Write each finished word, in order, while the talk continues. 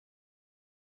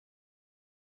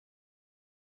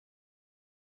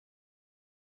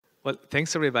Well,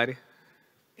 thanks everybody.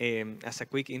 As a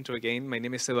quick intro again, my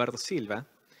name is Eduardo Silva.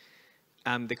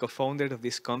 I'm the co-founder of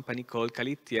this company called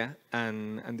Calyptia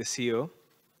and the CEO.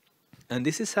 And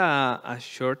this is a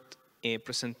short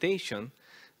presentation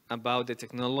about the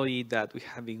technology that we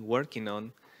have been working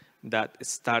on that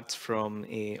starts from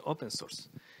open source.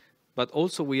 But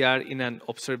also we are in an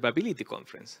observability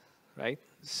conference, right?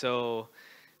 So,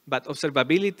 but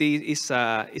observability is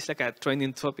like a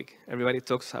trending topic. Everybody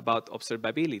talks about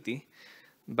observability,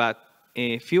 but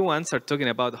a few ones are talking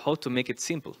about how to make it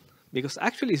simple, because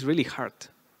actually it's really hard,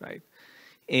 right?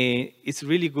 It's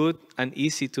really good and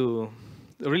easy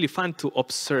really fun to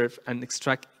observe and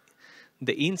extract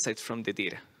the insights from the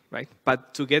data, right?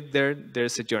 But to get there,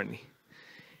 there's a journey.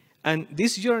 And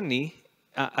this journey,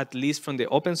 at least from the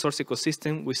open source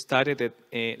ecosystem, we started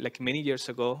it like many years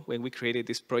ago when we created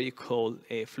this project called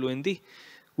FluentD,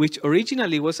 which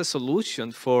originally was a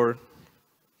solution for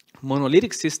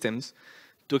monolithic systems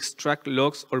to extract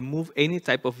logs or move any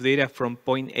type of data from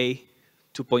point A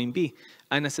to point B.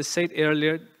 And as I said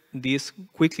earlier, this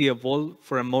quickly evolved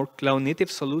for a more cloud-native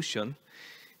solution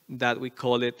that we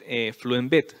call it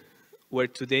FluentBit, where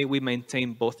today we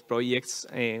maintain both projects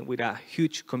with a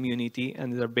huge community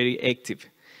and they're very active.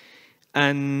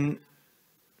 And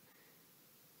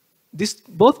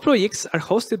both projects are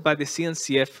hosted by the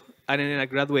CNCF and in a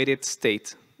graduated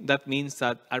state. That means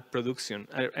that are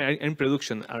in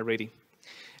production already.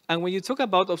 And when you talk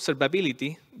about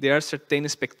observability, there are certain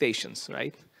expectations,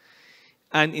 right?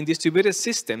 And in distributed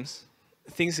systems,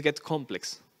 things get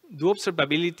complex. Do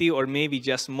observability or maybe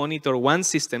just monitor one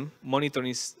system. Monitoring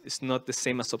is not the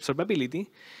same as observability.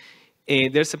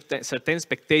 There's a certain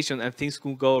expectation and things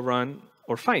could go wrong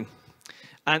or fine.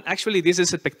 And actually, this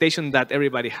is an expectation that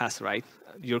everybody has, right?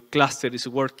 Your cluster is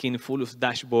working full of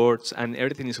dashboards and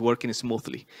everything is working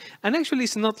smoothly. And actually,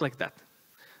 it's not like that,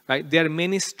 right? There are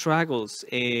many struggles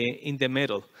in the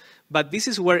middle. But this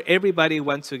is where everybody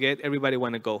wants to get, everybody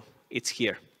want to go. It's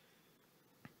here.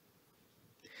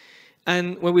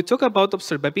 And when we talk about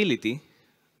observability,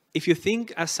 if you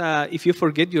think if you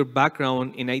forget your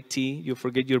background in IT, you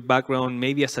forget your background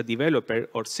maybe as a developer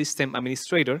or system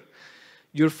administrator,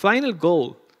 your final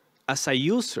goal as a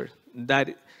user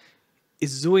that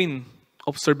is doing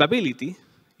observability,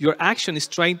 your action is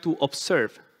trying to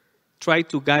observe, try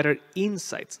to gather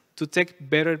insights to take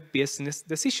better business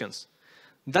decisions.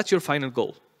 That's your final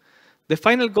goal. The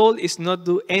final goal is not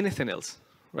do anything else,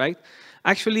 right?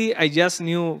 Actually, I just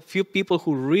knew a few people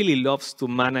who really loves to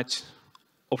manage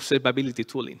observability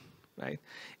tooling, right?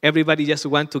 Everybody just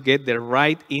want to get the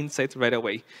right insight right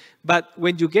away. But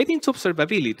when you get into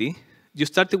observability, you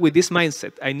started with this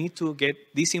mindset. I need to get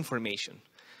this information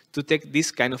to take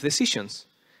these kind of decisions.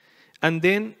 And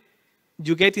then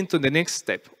you get into the next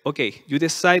step. Okay, you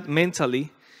decide mentally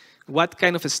what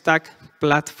kind of a stack,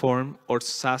 platform, or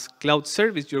SaaS cloud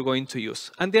service you're going to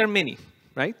use. And there are many,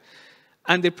 right?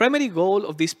 And the primary goal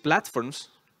of these platforms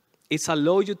is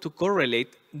allow you to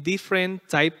correlate different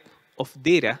type of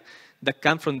data that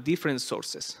come from different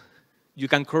sources. You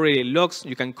can correlate logs,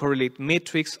 you can correlate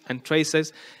metrics and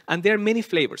traces, and there are many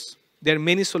flavors. There are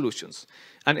many solutions,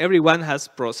 and everyone has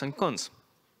pros and cons.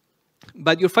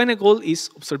 But your final goal is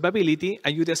observability,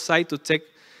 and you decide to take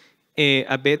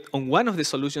a bet on one of the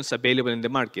solutions available in the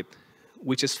market,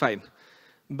 which is fine.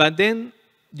 But then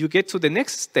you get to the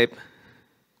next step,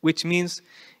 which means,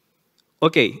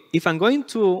 okay, if I'm going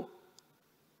to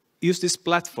use this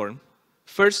platform,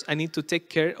 first I need to take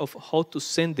care of how to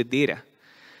send the data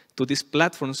to this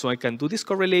platform so I can do these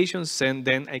correlations and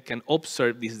then I can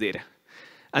observe this data.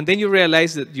 And then you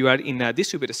realize that you are in a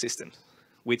distributed system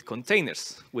with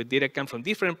containers, with data come from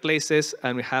different places,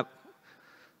 and we have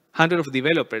hundreds of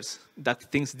developers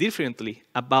that think differently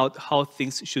about how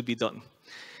things should be done.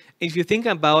 If you think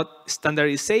about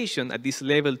standardization at this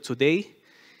level today,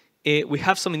 we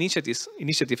have some initiatives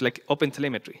like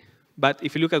OpenTelemetry. But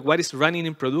if you look at what is running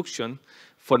in production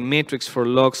for metrics, for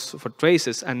logs, for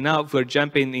traces, and now we're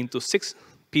jumping into 6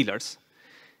 pillars,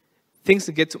 things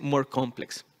get more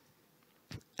complex.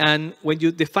 And when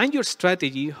you define your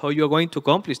strategy, how you're going to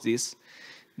accomplish this,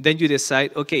 then you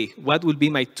decide, okay, what will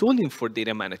be my tooling for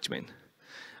data management?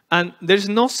 And there's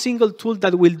no single tool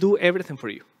that will do everything for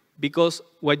you, because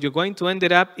what you're going to end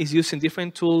up is using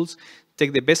different tools,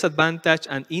 take the best advantage,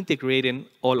 and integrating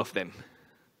all of them,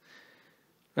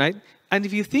 right? And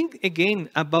if you think, again,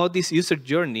 about this user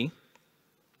journey,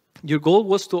 your goal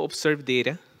was to observe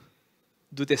data,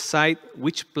 to decide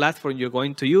which platform you're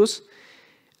going to use,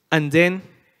 and then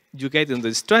you get into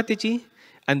the strategy,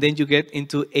 and then you get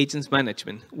into agents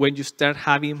management, when you start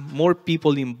having more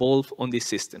people involved on this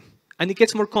system. And it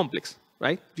gets more complex,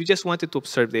 right? You just wanted to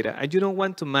observe data, and you don't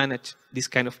want to manage these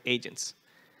kind of agents.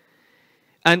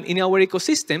 And in our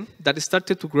ecosystem that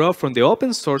started to grow from the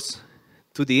open source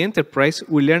to the enterprise,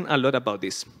 we learned a lot about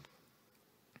this.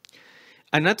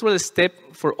 A natural step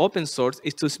for open source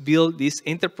is to build these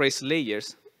enterprise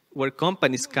layers where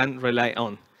companies can rely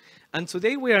on. And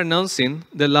today we are announcing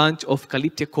the launch of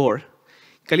Calyptia Core.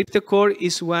 Calyptia Core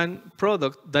is one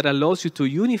product that allows you to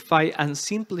unify and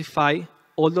simplify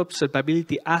all the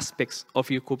observability aspects of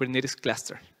your Kubernetes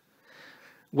cluster.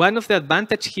 One of the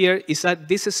advantages here is that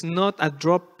this is not a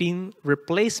drop-in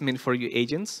replacement for your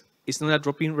agents. It's not a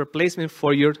drop-in replacement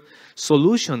for your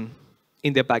solution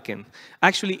in the backend.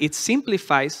 Actually, it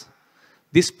simplifies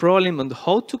this problem on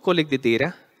how to collect the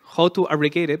data, how to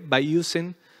aggregate it by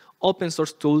using open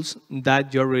source tools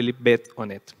that you really bet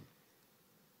on it.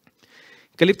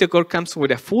 Calyptia Core comes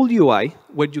with a full UI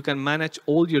where you can manage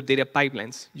all your data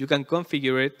pipelines. You can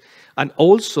configure it. And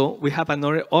also, we have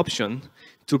another option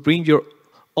to bring your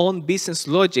own business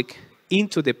logic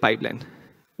into the pipeline,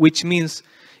 which means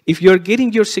if you're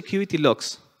getting your security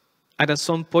logs, and at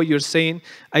some point you're saying,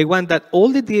 I want that all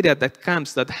the data that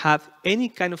comes that have any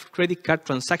kind of credit card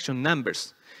transaction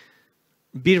numbers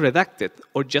be redacted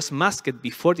or just masked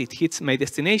before it hits my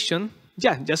destination,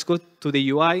 yeah, just go to the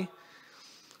UI,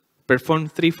 perform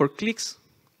 3-4 clicks,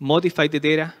 modify the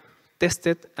data, test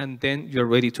it, and then you're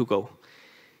ready to go.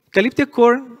 Calyptia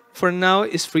Core, for now,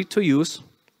 is free to use.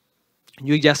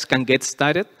 You just can get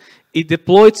started. It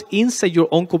deploys inside your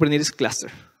own Kubernetes cluster.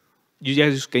 You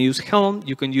just can use Helm,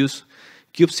 you can use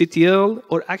kubectl,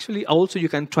 or actually also you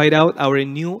can try out our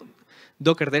new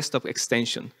Docker Desktop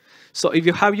extension. So if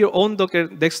you have your own Docker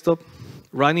Desktop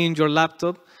running in your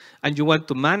laptop and you want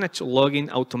to manage logging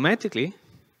automatically,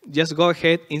 just go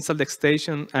ahead, install the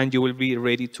extension, and you will be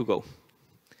ready to go.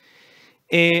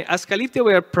 As Calyptia,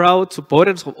 we are proud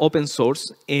supporters of open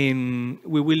source. We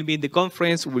will be in the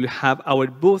conference. We will have our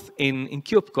booth in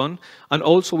KubeCon. And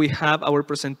also, we have our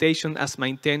presentation as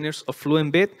maintainers of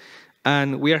FluentBit.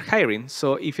 And we are hiring.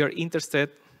 So if you're interested,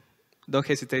 don't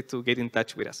hesitate to get in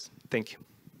touch with us. Thank you.